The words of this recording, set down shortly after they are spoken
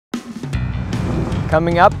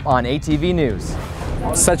Coming up on ATV News.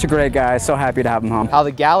 Such a great guy, so happy to have him home. How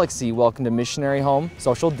the Galaxy welcomed a missionary home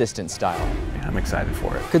social distance style. I'm excited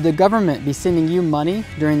for it. Could the government be sending you money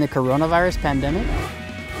during the coronavirus pandemic?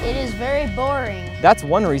 It is very boring. That's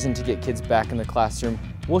one reason to get kids back in the classroom.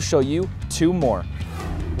 We'll show you two more.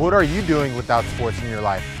 What are you doing without sports in your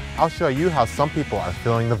life? I'll show you how some people are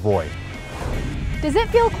filling the void. Does it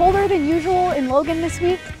feel colder than usual in Logan this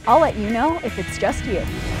week? I'll let you know if it's just you.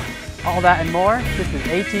 All that and more, this is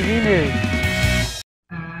ATV News.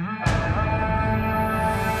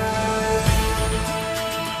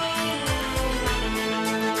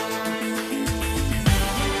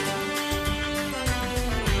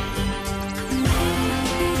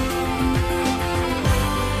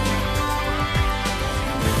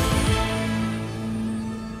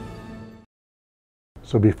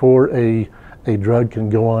 So before a drug can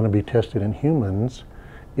go on and be tested in humans,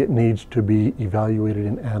 it needs to be evaluated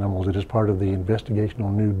in animals. It is part of the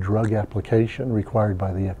investigational new drug application required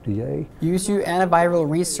by the FDA. USU antiviral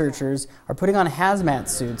researchers are putting on hazmat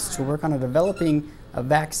suits to work on developing a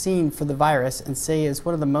vaccine for the virus and say it's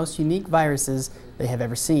one of the most unique viruses they have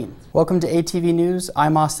ever seen. Welcome to ATV News.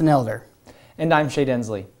 I'm Austin Elder. And I'm Shay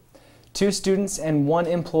Densley. 2 students and 1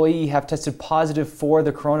 employee have tested positive for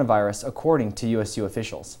the coronavirus, according to USU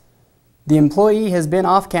officials. The employee has been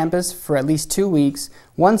off campus for at least 2 weeks.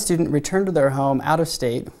 1 student returned to their home out of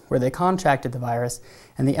state where they contracted the virus,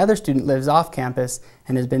 and the other student lives off campus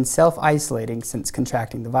and has been self-isolating since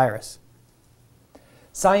contracting the virus.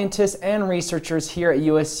 Scientists and researchers here at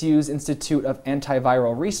USU's Institute of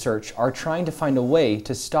Antiviral Research are trying to find a way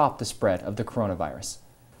to stop the spread of the coronavirus.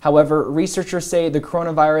 However, researchers say the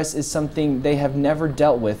coronavirus is something they have never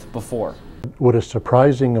dealt with before. What is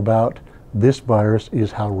surprising about this virus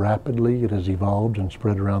is how rapidly it has evolved and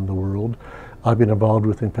spread around the world. I've been involved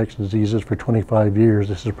with infectious diseases for 25 years.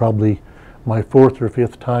 This is probably my 4th or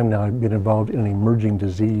 5th time now I've been involved in an emerging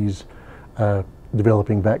disease,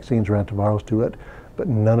 developing vaccines or antivirals to it, but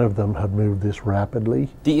none of them have moved this rapidly.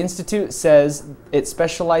 The Institute says it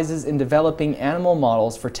specializes in developing animal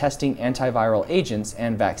models for testing antiviral agents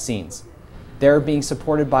and vaccines. They're being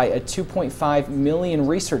supported by a $2.5 million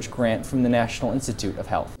research grant from the National Institute of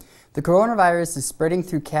Health. The coronavirus is spreading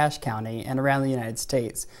through Cache County and around the United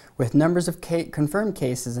States, with numbers of confirmed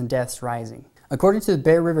cases and deaths rising. According to the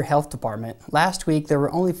Bear River Health Department, last week there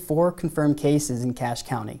were only 4 confirmed cases in Cache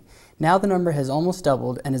County. Now the number has almost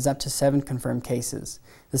doubled and is up to 7 confirmed cases.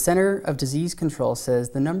 The Center of Disease Control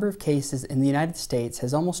says the number of cases in the United States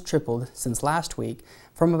has almost tripled since last week,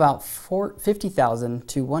 from about 50,000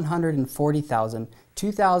 to 140,000.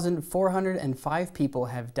 2,405 people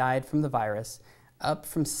have died from the virus, up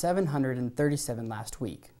from 737 last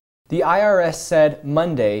week. The IRS said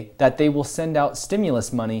Monday that they will send out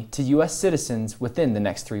stimulus money to U.S. citizens within the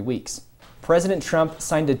next 3 weeks. President Trump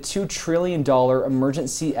signed a $2 trillion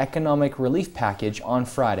emergency economic relief package on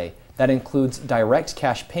Friday that includes direct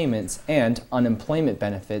cash payments and unemployment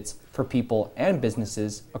benefits for people and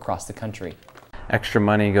businesses across the country. Extra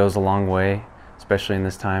money goes a long way, especially in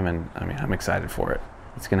this time, and I'm excited for it.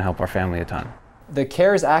 It's going to help our family a ton. The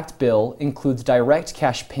CARES Act bill includes direct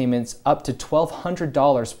cash payments up to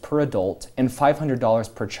 $1,200 per adult and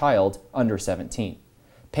 $500 per child under 17.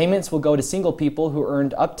 Payments will go to single people who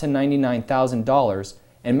earned up to $99,000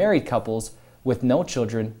 and married couples with no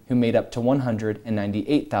children who made up to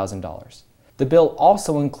 $198,000. The bill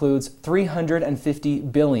also includes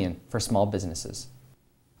 $350 billion for small businesses.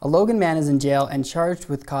 A Logan man is in jail and charged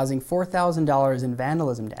with causing $4,000 in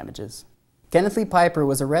vandalism damages. Kenneth Lee Piper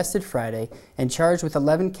was arrested Friday and charged with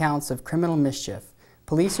 11 counts of criminal mischief.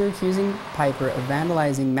 Police are accusing Piper of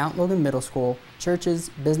vandalizing Mount Logan Middle School, churches,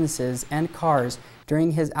 businesses, and cars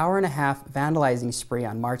during his hour-and-a-half vandalizing spree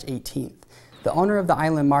on March 18th. The owner of the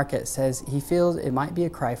Island Market says he feels it might be a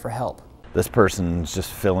cry for help. This person's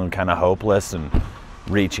just feeling kind of hopeless and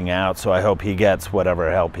reaching out, so I hope he gets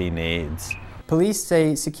whatever help he needs. Police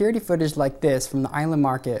say security footage like this from the Island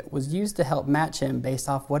Market was used to help match him based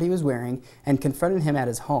off what he was wearing and confronted him at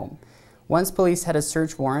his home. Once police had a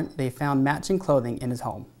search warrant, they found matching clothing in his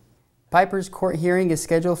home. Piper's court hearing is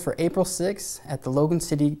scheduled for April 6th at the Logan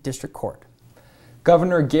City District Court.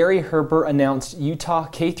 Governor Gary Herbert announced Utah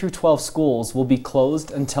K-12 schools will be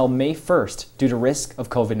closed until May 1st due to risk of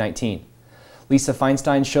COVID-19. Lisa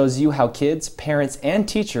Feinstein shows you how kids, parents, and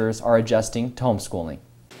teachers are adjusting to homeschooling.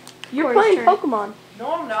 You're playing Pokemon.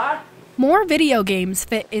 No, I'm not. More video games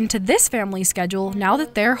fit into this family schedule now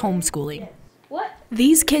that they're homeschooling. What?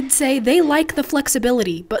 These kids say they like the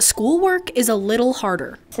flexibility, but schoolwork is a little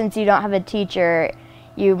harder. Since you don't have a teacher,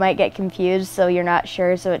 you might get confused, so you're not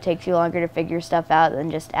sure, so it takes you longer to figure stuff out than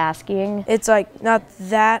just asking. It's like not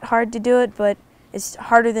that hard to do it, but It's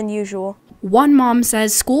harder than usual. One mom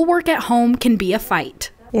says schoolwork at home can be a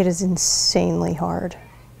fight. It is insanely hard.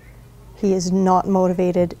 He is not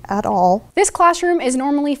motivated at all. This classroom is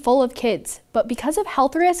normally full of kids, but because of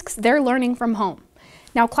health risks, they're learning from home.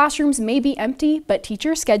 Now, classrooms may be empty, but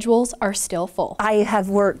teacher schedules are still full. I have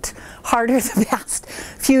worked harder the past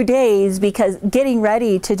few days because getting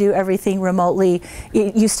ready to do everything remotely,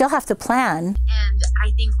 you still have to plan. And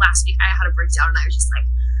I think last week I had a breakdown and I was just like,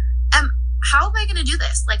 how am I going to do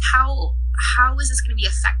this? Like, how is this going to be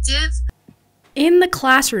effective? In the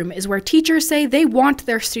classroom is where teachers say they want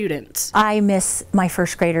their students. I miss my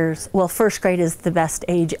first graders. Well, first grade is the best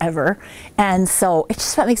age ever. And so it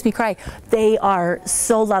just makes me cry. They are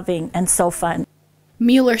so loving and so fun.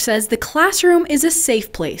 Mueller says the classroom is a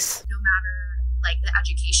safe place. No matter like the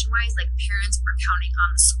education-wise, like parents are counting on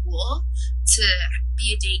the school to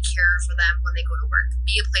be a daycare for them when they go to work,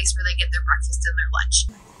 be a place where they get their breakfast and their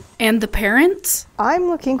lunch. And the parents? I'm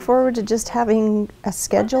looking forward to just having a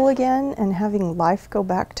schedule again and having life go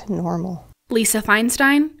back to normal. Lisa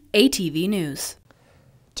Feinstein, ATV News.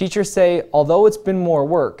 Teachers say although it's been more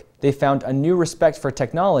work, they found a new respect for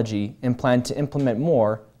technology and plan to implement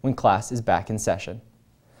more when class is back in session.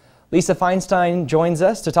 Lisa Feinstein joins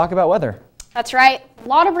us to talk about weather. That's right. A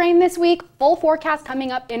lot of rain this week. Full forecast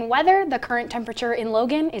coming up in weather. The current temperature in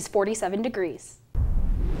Logan is 47 degrees.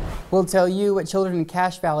 We'll tell you what children in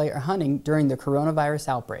Cache Valley are hunting during the coronavirus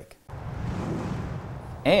outbreak.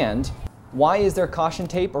 And why is there caution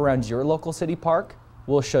tape around your local city park?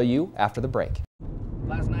 We'll show you after the break.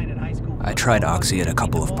 I tried Oxy at a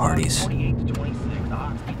couple of parties.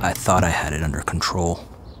 I thought I had it under control.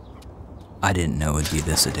 I didn't know it'd be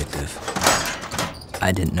this addictive.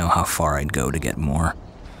 I didn't know how far I'd go to get more.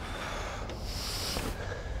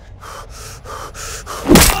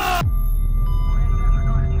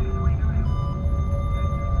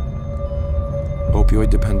 Opioid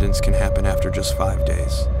dependence can happen after just 5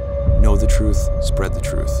 days. Know the truth, spread the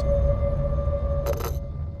truth.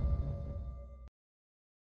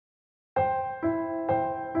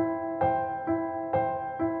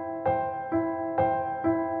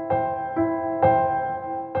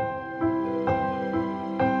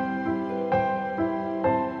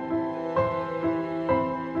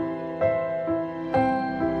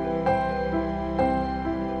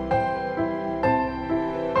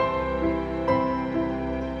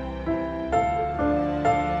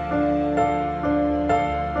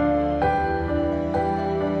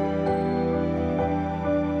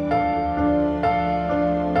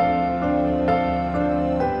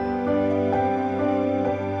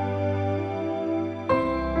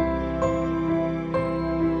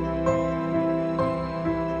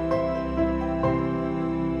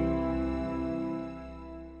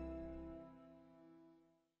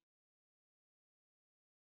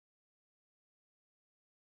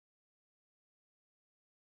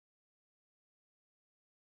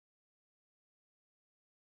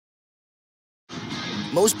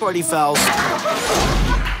 Most party fouls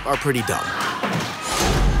are pretty dumb.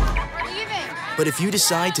 We're leaving. But if you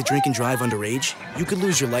decide to drink and drive underage, you could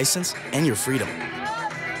lose your license and your freedom.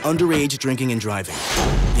 Underage drinking and driving,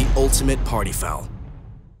 the ultimate party foul.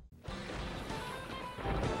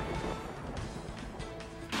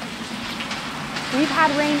 We've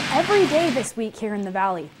had rain every day this week here in the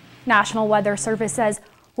valley. National Weather Service says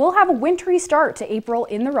we'll have a wintry start to April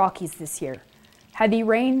in the Rockies this year. Heavy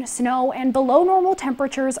rain, snow, and below normal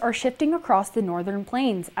temperatures are shifting across the northern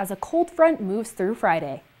plains as a cold front moves through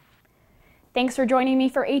Friday. Thanks for joining me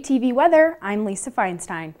for ATV Weather. I'm Lisa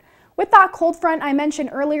Feinstein. With that cold front I mentioned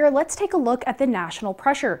earlier, let's take a look at the national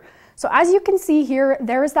pressure. So as you can see here,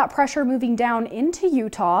 there is that pressure moving down into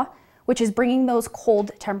Utah, which is bringing those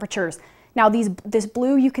cold temperatures. Now this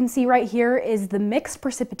blue you can see right here is the mixed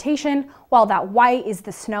precipitation, while that white is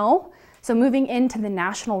the snow. So moving into the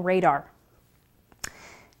national radar.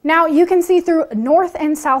 Now you can see through North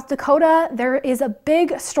and South Dakota, there is a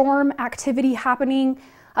big storm activity happening.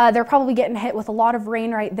 They're probably getting hit with a lot of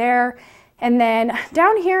rain right there. And then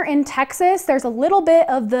down here in Texas, there's a little bit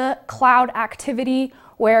of the cloud activity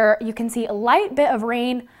where you can see a light bit of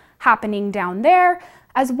rain happening down there,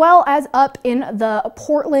 as well as up in the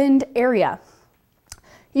Portland area.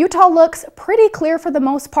 Utah looks pretty clear for the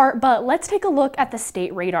most part, but let's take a look at the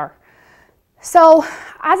state radar. So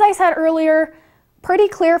as I said earlier, pretty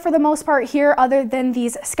clear for the most part here, other than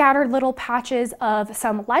these scattered little patches of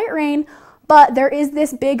some light rain, but there is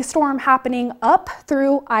this big storm happening up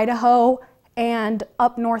through Idaho and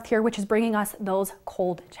up north here, which is bringing us those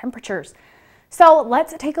cold temperatures. So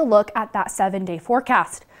let's take a look at that 7-day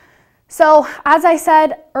forecast. So as I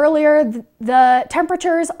said earlier, the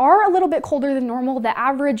temperatures are a little bit colder than normal. The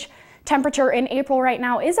average Temperature in April right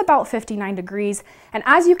now is about 59 degrees. And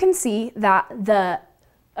as you can see, that the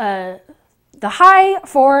high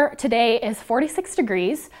for today is 46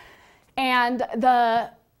 degrees. And the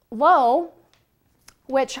low,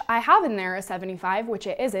 which I have in there, is 75, which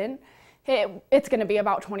it isn't. It's going to be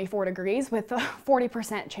about 24 degrees with a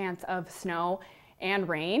 40% chance of snow and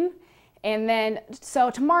rain. And then, so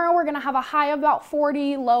tomorrow we're going to have a high of about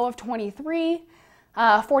 40, low of 23,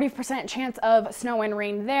 40% chance of snow and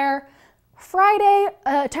rain there. Friday,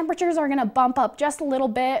 temperatures are going to bump up just a little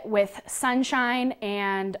bit with sunshine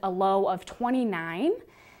and a low of 29.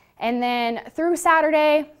 And then through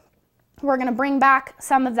Saturday, we're going to bring back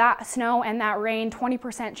some of that snow and that rain,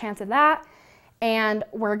 20% chance of that. And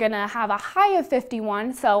we're going to have a high of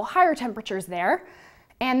 51, so higher temperatures there.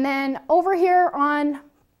 And then over here on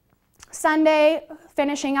Sunday,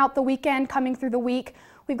 finishing out the weekend, coming through the week,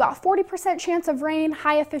 we've got 40% chance of rain,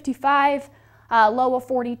 high of 55, low of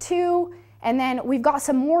 42. And then we've got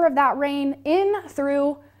some more of that rain in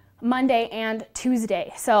through Monday and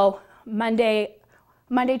Tuesday. So Monday,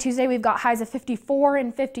 Tuesday, we've got highs of 54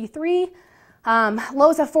 and 53,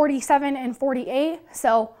 lows of 47 and 48.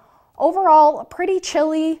 So overall, pretty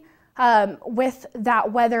chilly with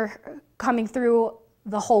that weather coming through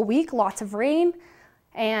the whole week, lots of rain.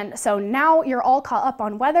 And so now you're all caught up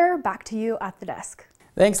on weather. Back to you at the desk.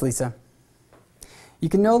 Thanks, Lisa. You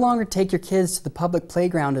can no longer take your kids to the public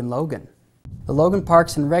playground in Logan. The Logan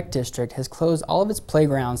Parks and Rec District has closed all of its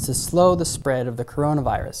playgrounds to slow the spread of the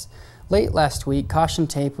coronavirus. Late last week, caution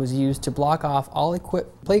tape was used to block off all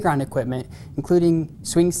playground equipment, including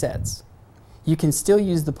swing sets. You can still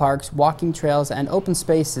use the parks, walking trails, and open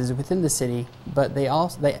spaces within the city, but they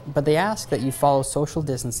ask that you follow social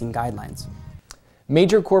distancing guidelines.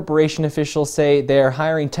 Major corporation officials say they are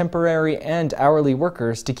hiring temporary and hourly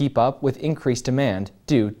workers to keep up with increased demand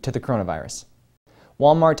due to the coronavirus.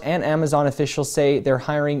 Walmart and Amazon officials say they're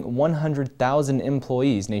hiring 100,000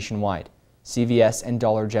 employees nationwide. CVS and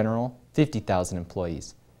Dollar General, 50,000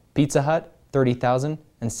 employees. Pizza Hut, 30,000,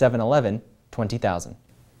 and 7-Eleven, 20,000.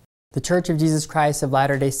 The Church of Jesus Christ of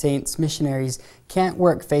Latter-day Saints missionaries can't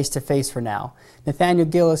work face-to-face for now. Nathaniel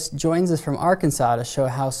Gillis joins us from Arkansas to show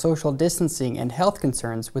how social distancing and health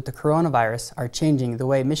concerns with the coronavirus are changing the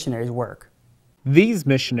way missionaries work. These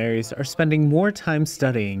missionaries are spending more time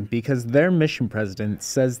studying because their mission president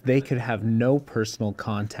says they could have no personal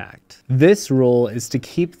contact. This rule is to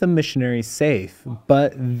keep the missionaries safe,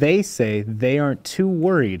 but they say they aren't too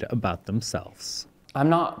worried about themselves. I'm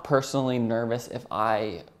not personally nervous if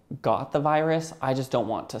I got the virus. I just don't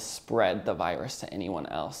want to spread the virus to anyone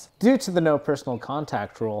else. Due to the no personal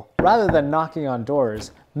contact rule, rather than knocking on doors,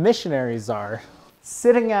 missionaries are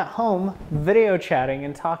sitting at home, video chatting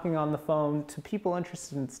and talking on the phone to people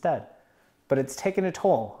interested instead. But it's taken a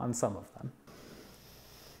toll on some of them.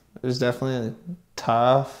 It was definitely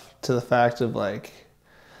tough to the fact of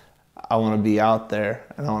I want to be out there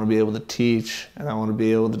and I want to be able to teach and I want to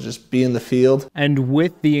be able to just be in the field. And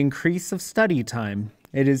with the increase of study time,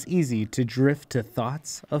 it is easy to drift to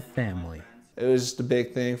thoughts of family. It was just a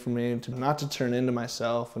big thing for me to not to turn into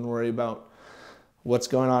myself and worry about what's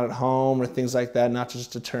going on at home or things like that, not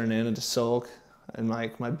just to turn in and to sulk in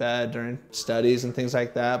my bed during studies and things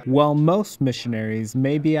like that. While most missionaries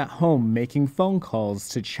may be at home making phone calls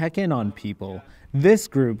to check in on people, this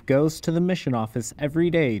group goes to the mission office every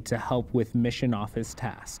day to help with mission office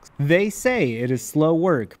tasks. They say it is slow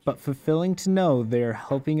work, but fulfilling to know they are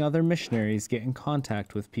helping other missionaries get in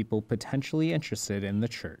contact with people potentially interested in the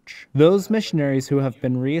church. Those missionaries who have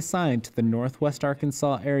been reassigned to the Northwest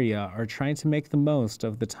Arkansas area are trying to make the most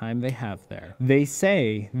of the time they have there. They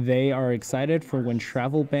say they are excited for when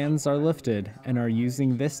travel bans are lifted and are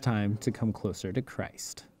using this time to come closer to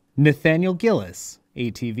Christ. Nathaniel Gillis,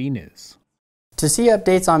 ATV News. To see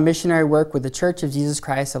updates on missionary work with the Church of Jesus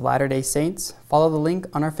Christ of Latter-day Saints, follow the link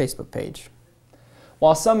on our Facebook page.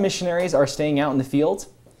 While some missionaries are staying out in the field,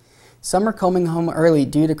 some are coming home early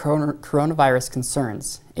due to coronavirus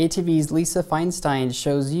concerns. ATV's Lisa Feinstein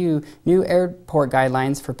shows you new airport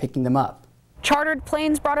guidelines for picking them up. Chartered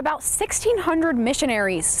planes brought about 1,600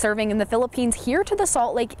 missionaries serving in the Philippines here to the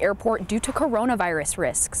Salt Lake Airport due to coronavirus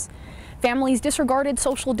risks. Families disregarded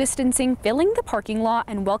social distancing, filling the parking lot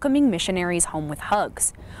and welcoming missionaries home with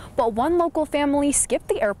hugs. But one local family skipped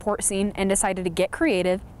the airport scene and decided to get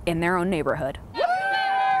creative in their own neighborhood.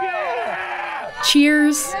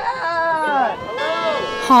 Cheers,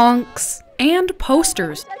 honks, and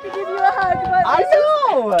posters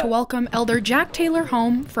to welcome Elder Jack Taylor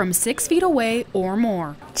home from 6 feet away or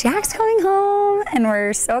more. Jack's coming home and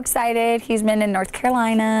we're so excited. He's been in North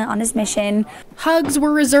Carolina on his mission. Hugs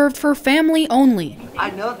were reserved for family only. I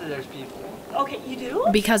know that there's people Okay, you do?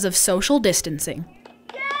 Because of social distancing.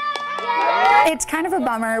 It's kind of a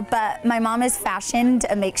bummer, but my mom has fashioned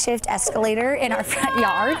a makeshift escalator in our front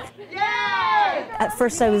yard. At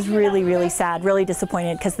first I was really, really sad, really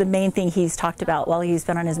disappointed, because the main thing he's talked about while he's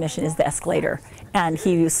been on his mission is the escalator. And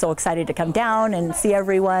he was so excited to come down and see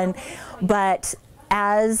everyone. But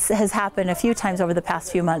as has happened a few times over the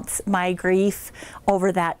past few months, my grief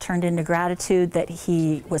over that turned into gratitude that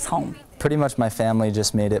he was home. Pretty much my family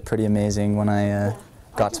just made it pretty amazing when I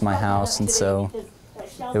got to my house, and so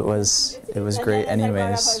it was great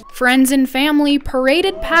anyways. Friends and family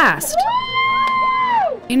paraded past,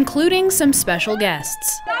 including some special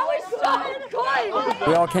guests.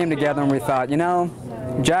 We all came together and we thought, you know,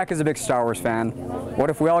 Jack is a big Star Wars fan. What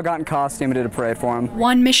if we all got in costume and did a parade for him?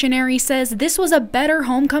 One missionary says this was a better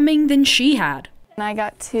homecoming than she had. And I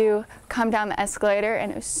got to come down the escalator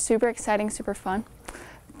and it was super exciting, super fun.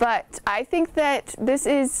 But I think that this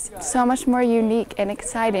is so much more unique and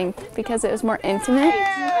exciting because it was more intimate.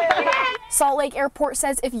 Salt Lake Airport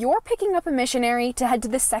says if you're picking up a missionary, to head to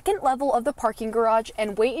the second level of the parking garage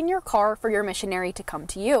and wait in your car for your missionary to come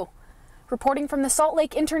to you. Reporting from the Salt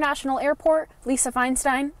Lake International Airport, Lisa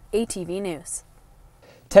Feinstein, ATV News.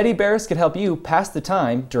 Teddy bears could help you pass the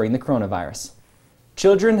time during the coronavirus.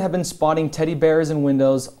 Children have been spotting teddy bears in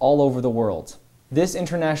windows all over the world. This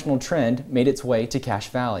international trend made its way to Cache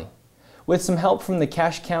Valley, with some help from the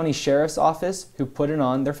Cache County Sheriff's Office, who put it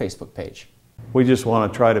on their Facebook page. We just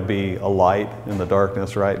want to try to be a light in the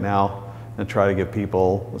darkness right now and try to give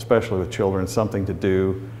people, especially with children, something to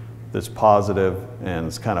do that's positive and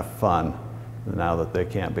it's kind of fun now that they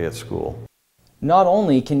can't be at school. Not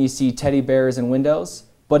only can you see teddy bears in windows,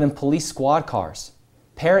 but in police squad cars.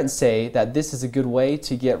 Parents say that this is a good way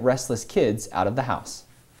to get restless kids out of the house.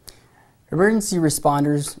 Emergency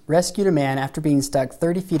responders rescued a man after being stuck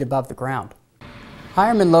 30 feet above the ground.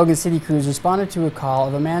 Hiram and Logan City crews responded to a call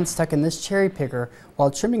of a man stuck in this cherry picker while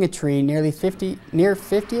trimming a tree near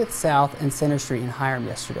 50th South and Center Street in Hiram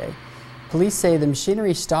yesterday. Police say the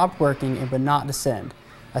machinery stopped working and would not descend.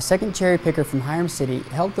 A second cherry picker from Hiram City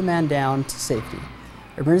helped the man down to safety.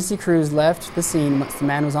 Emergency crews left the scene once the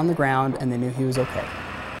man was on the ground and they knew he was okay.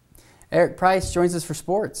 Eric Price joins us for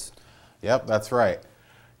sports. Yep, that's right.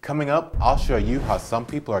 Coming up, I'll show you how some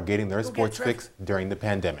people are getting their sports fix during the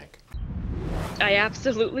pandemic. I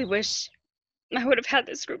absolutely wish I would have had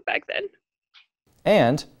this group back then.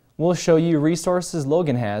 And we'll show you resources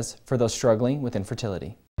Logan has for those struggling with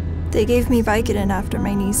infertility. They gave me Vicodin after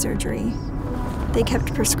my knee surgery. They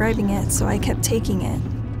kept prescribing it, so I kept taking it.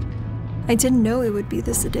 I didn't know it would be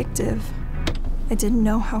this addictive. I didn't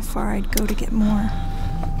know how far I'd go to get more.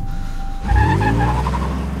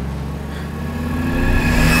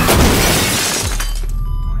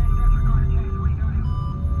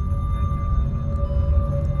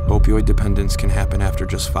 Opioid dependence can happen after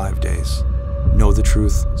just 5 days. Know the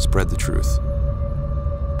truth, spread the truth.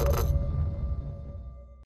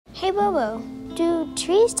 Hey Bobo, do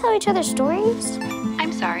trees tell each other stories?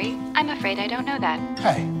 I'm sorry, I'm afraid I don't know that.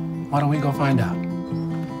 Hey, why don't we go find out?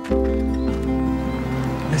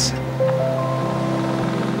 Listen.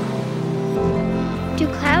 Do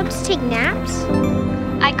clouds take naps?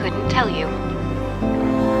 I couldn't tell you.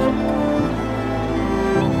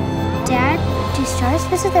 Dad, do stars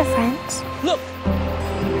visit their friends? Look!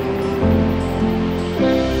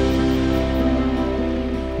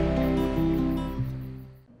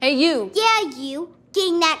 Hey, you. Yeah, you.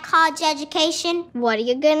 Getting that college education. What are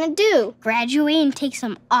you gonna do? Graduate and take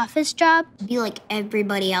some office job? Be like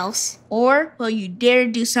everybody else? Or will you dare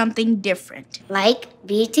do something different? Like,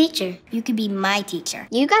 be a teacher. You could be my teacher.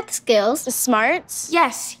 You got the skills. The smarts?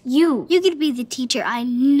 Yes, you. You could be the teacher I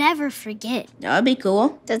never forget. That'd be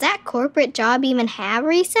cool. Does that corporate job even have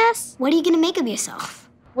recess? What are you gonna make of yourself?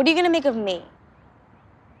 What are you gonna make of me?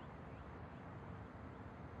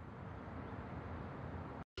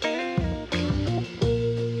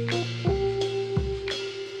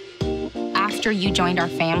 After you joined our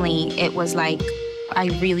family, it was like,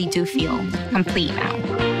 I really do feel complete now.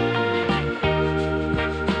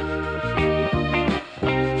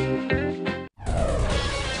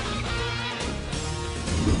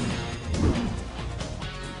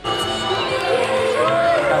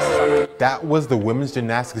 That was the women's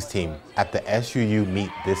gymnastics team at the SUU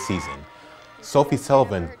meet this season. Sophie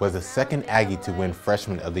Sullivan was the second Aggie to win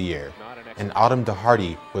Freshman of the Year, and Autumn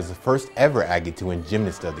DeHardy was the first ever Aggie to win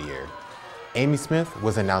Gymnast of the Year. Amy Smith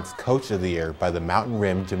was announced Coach of the Year by the Mountain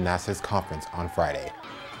Rim Gymnastics Conference on Friday.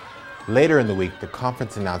 Later in the week, the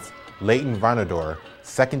conference announced Leighton Varnador,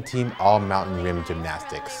 second team All-Mountain Rim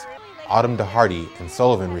Gymnastics. Autumn DeHardy and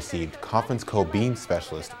Sullivan received Conference Co-Beam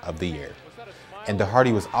Specialist of the Year. and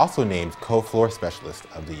DeHardy was also named Co-Floor Specialist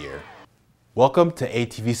of the Year. Welcome to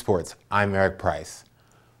ATV Sports. I'm Eric Price.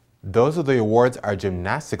 Those are the awards our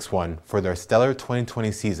gymnastics won for their stellar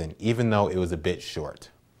 2020 season, even though it was a bit short.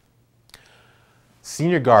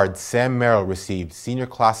 Senior guard Sam Merrill received Senior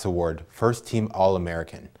Class Award First Team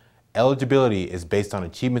All-American. Eligibility is based on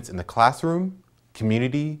achievements in the classroom,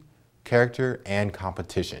 community, character, and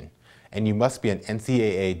competition, and you must be an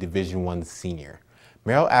NCAA Division I senior.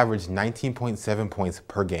 Merrill averaged 19.7 points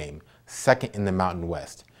per game, second in the Mountain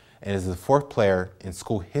West, and is the fourth player in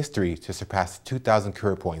school history to surpass 2,000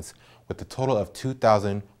 career points with a total of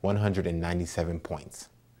 2,197 points.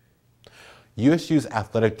 USU's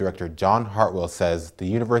athletic director John Hartwell says the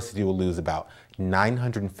university will lose about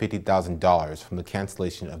 $950,000 from the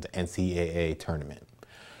cancellation of the NCAA tournament.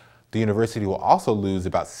 The university will also lose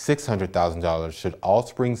about $600,000 should all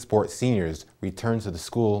spring sports seniors return to the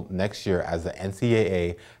school next year, as the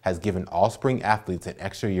NCAA has given all spring athletes an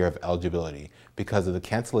extra year of eligibility because of the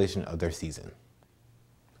cancellation of their season.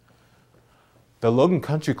 The Logan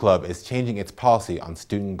Country Club is changing its policy on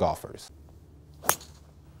student golfers.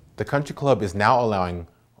 The Country Club is now allowing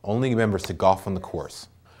only members to golf on the course.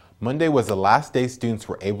 Monday was the last day students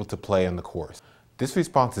were able to play on the course. This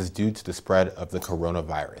response is due to the spread of the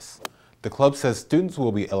coronavirus. The club says students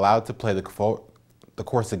will be allowed to play the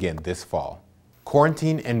course again this fall.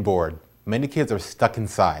 Quarantined and bored, many kids are stuck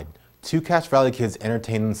inside. Two Cache Valley kids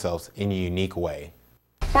entertain themselves in a unique way.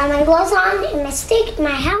 Got my gloves on and my stick and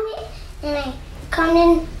my helmet, and I come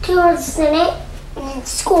in towards the net and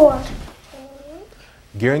scored.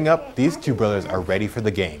 Gearing up, these two brothers are ready for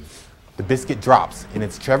the game. The biscuit drops, and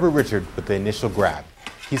it's Trevor Richard with the initial grab.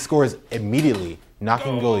 He scores immediately,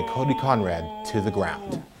 knocking goalie Cody Conrad to the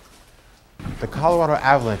ground. The Colorado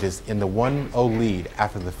Avalanche is in the 1-0 lead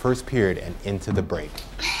after the first period and into the break.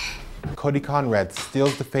 Cody Conrad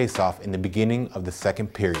steals the faceoff in the beginning of the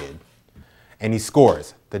second period, and he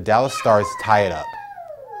scores. The Dallas Stars tie it up.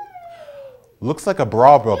 Looks like a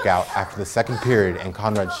brawl broke out after the second period, and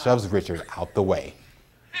Conrad shoves Richard out the way.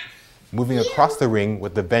 Moving across the ring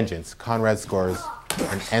with the vengeance, Conrad scores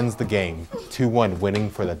and ends the game 2-1, winning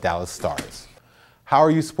for the Dallas Stars. How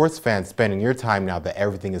are you sports fans spending your time now that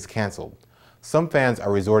everything is canceled? Some fans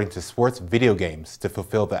are resorting to sports video games to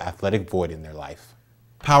fulfill the athletic void in their life.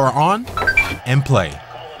 Power on and play.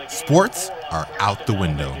 Sports are out the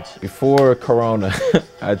window. Before Corona,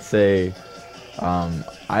 I'd say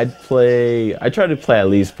I try to play at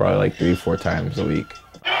least probably like 3-4 times a week.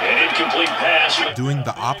 Doing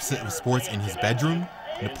the opposite of sports in his bedroom,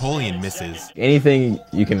 Napoleon misses. Anything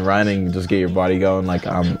you can run and just get your body going, like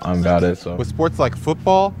I'm about it. So with sports like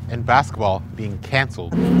football and basketball being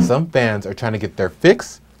canceled, some fans are trying to get their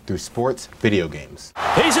fix through sports video games.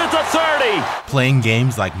 He's at the 30. Playing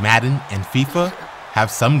games like Madden and FIFA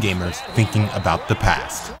have some gamers thinking about the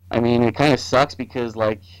past. I mean, it kind of sucks because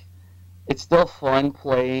like it's still fun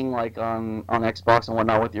playing like on Xbox and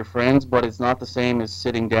whatnot with your friends, but it's not the same as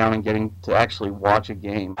sitting down and getting to actually watch a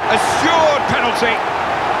game. Assured penalty.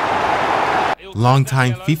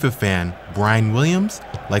 Longtime FIFA fan Brian Williams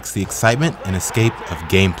likes the excitement and escape of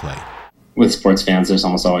gameplay. With sports fans, there's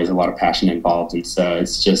almost always a lot of passion involved, and so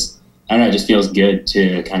it's just, I don't know, it just feels good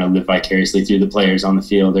to kind of live vicariously through the players on the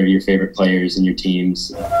field or your favorite players and your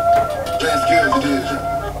teams.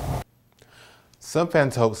 Some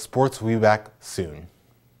fans hope sports will be back soon.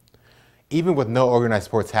 Even with no organized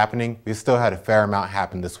sports happening, we still had a fair amount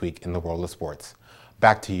happen this week in the world of sports.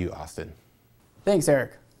 Back to you, Austin. Thanks,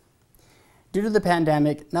 Eric. Due to the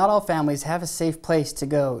pandemic, not all families have a safe place to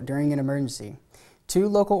go during an emergency. Two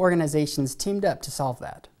local organizations teamed up to solve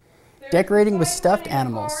that. Decorating with stuffed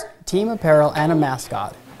animals, Team Apparel and a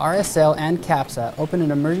mascot, RSL and CAPSA opened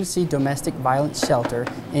an emergency domestic violence shelter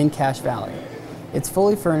in Cache Valley. It's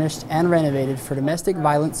fully furnished and renovated for domestic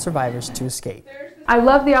violence survivors to escape. I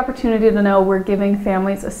love the opportunity to know we're giving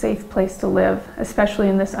families a safe place to live, especially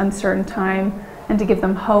in this uncertain time, and to give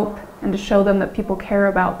them hope and to show them that people care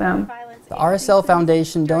about them. The RSL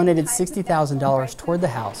Foundation donated $60,000 toward the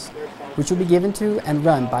house, which will be given to and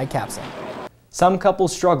run by CAPSA. Some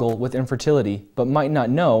couples struggle with infertility, but might not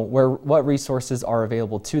know what resources are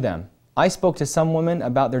available to them. I spoke to some women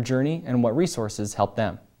about their journey and what resources help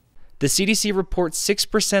them. The CDC reports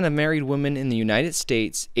 6% of married women in the United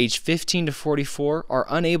States, aged 15 to 44, are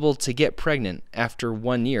unable to get pregnant after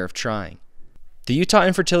 1 year of trying. The Utah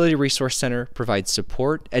Infertility Resource Center provides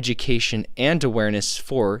support, education, and awareness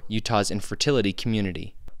for Utah's infertility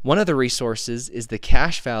community. One of the resources is the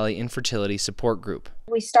Cache Valley Infertility Support Group.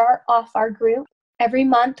 We start off our group every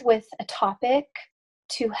month with a topic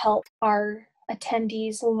to help our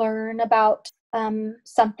attendees learn about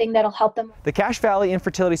something that'll help them. The Cache Valley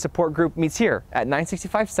Infertility Support Group meets here at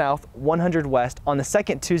 965 South, 100 West on the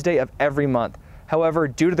second Tuesday of every month. However,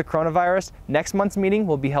 due to the coronavirus, next month's meeting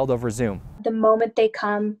will be held over Zoom. The moment they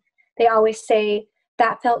come, they always say,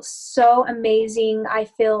 "That felt so amazing. I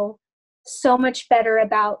feel so much better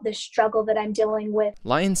about the struggle that I'm dealing with."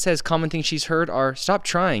 Lion says common things she's heard are stop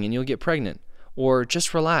trying and you'll get pregnant, or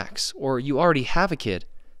just relax, or you already have a kid,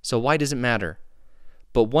 so why does it matter?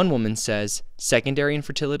 But one woman says secondary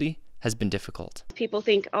infertility has been difficult. People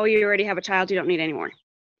think, oh, you already have a child, you don't need any more.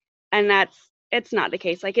 And it's not the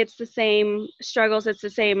case. Like, it's the same struggles, it's the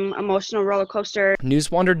same emotional roller coaster.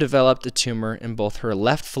 Newswander developed a tumor in both her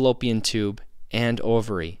left fallopian tube and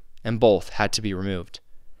ovary, and both had to be removed.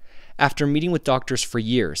 After meeting with doctors for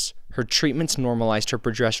years, her treatments normalized her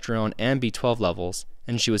progesterone and B12 levels,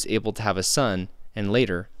 and she was able to have a son, and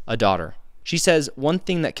later, a daughter. She says one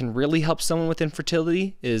thing that can really help someone with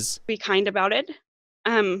infertility is be kind about it,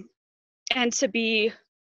 and to be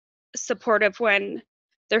supportive when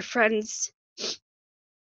their friends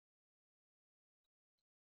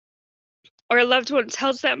or a loved one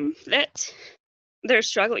tells them that they're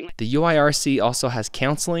struggling. The UIRC also has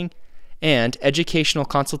counseling and educational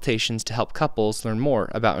consultations to help couples learn more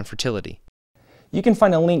about infertility. You can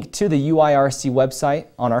find a link to the UIRC website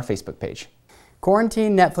on our Facebook page.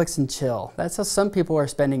 Quarantine, Netflix, and chill. That's how some people are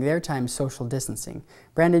spending their time social distancing.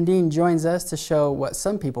 Brandon Dean joins us to show what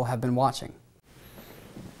some people have been watching.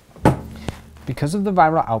 Because of the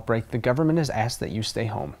viral outbreak, the government has asked that you stay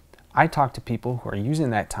home. I talked to people who are using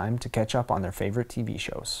that time to catch up on their favorite TV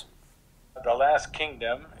shows. The Last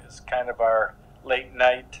Kingdom is kind of our late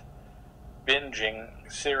night binging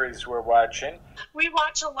series we're watching. We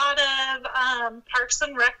watch a lot of Parks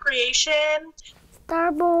and Recreation,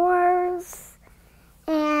 Star Wars,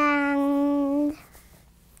 and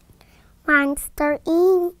Monster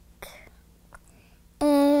Inc.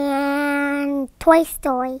 and Toy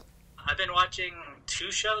Story. I've been watching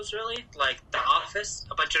two shows really, like The Office,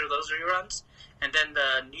 a bunch of those reruns, and then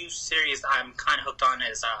the new series I'm kind of hooked on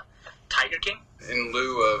is Tiger King. In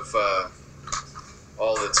lieu of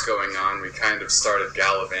all that's going on, we kind of started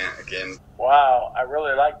Gallivant again. Wow, I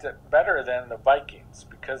really liked it better than the Vikings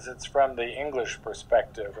because it's from the English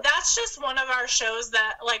perspective. That's just one of our shows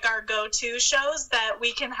that, like, our go-to shows that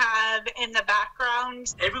we can have in the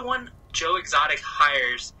background. Everyone Joe Exotic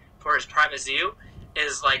hires for his private zoo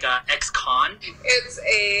is like a ex-con. It's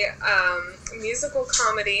a musical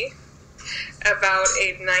comedy about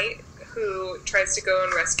a knight who tries to go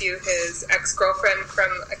and rescue his ex-girlfriend from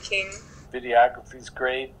a king. Videography's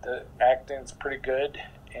great, the acting's pretty good,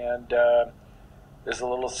 and there's a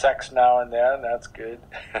little sex now and then, that's good.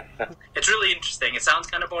 It's really interesting. It sounds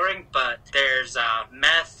kind of boring, but there's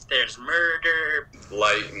meth, there's murder.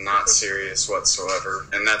 Light and not serious whatsoever,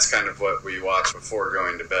 and that's kind of what we watch before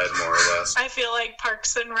going to bed, more or less. I feel like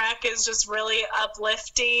Parks and Rec is just really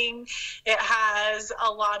uplifting. It has a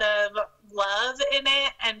lot of love in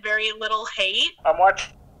it and very little hate. I'm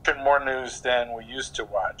watching more news than we used to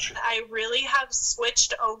watch. I really have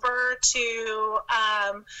switched over to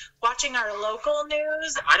watching our local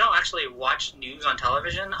news. I don't actually watch news on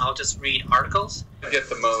television. I'll just read articles. I get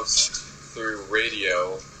the most through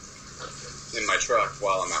radio in my truck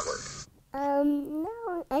while I'm at work.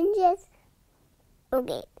 No, I'm just...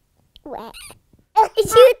 Okay. What?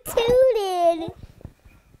 You tooted!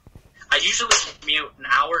 I usually commute an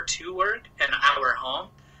hour to work and an hour home.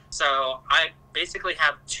 So I basically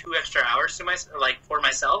have 2 extra hours to for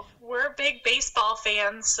myself. We're big baseball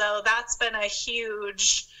fans, so that's been a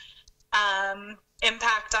huge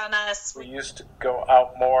impact on us. We used to go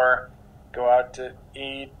out more, go out to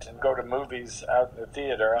eat, and go to movies out in the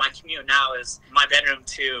theater. My commute now is my bedroom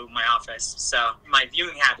to my office, so my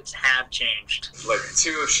viewing habits have changed. Like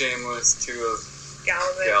 2 of Shameless, 2 of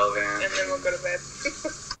Gallivant, and then we'll go to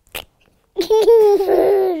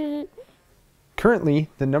bed. Currently,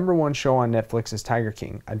 the #1 show on Netflix is Tiger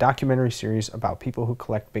King, a documentary series about people who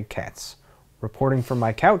collect big cats. Reporting from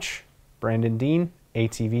my couch, Brandon Dean,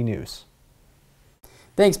 ATV News.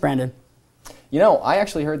 Thanks, Brandon. You know, I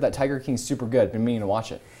actually heard that Tiger King's super good. Been meaning to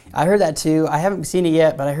watch it. I heard that too. I haven't seen it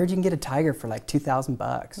yet, but I heard you can get a tiger for like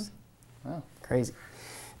 $2,000. Wow. Crazy.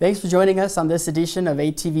 Thanks for joining us on this edition of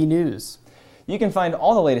ATV News. You can find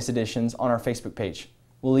all the latest editions on our Facebook page.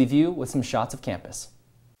 We'll leave you with some shots of campus.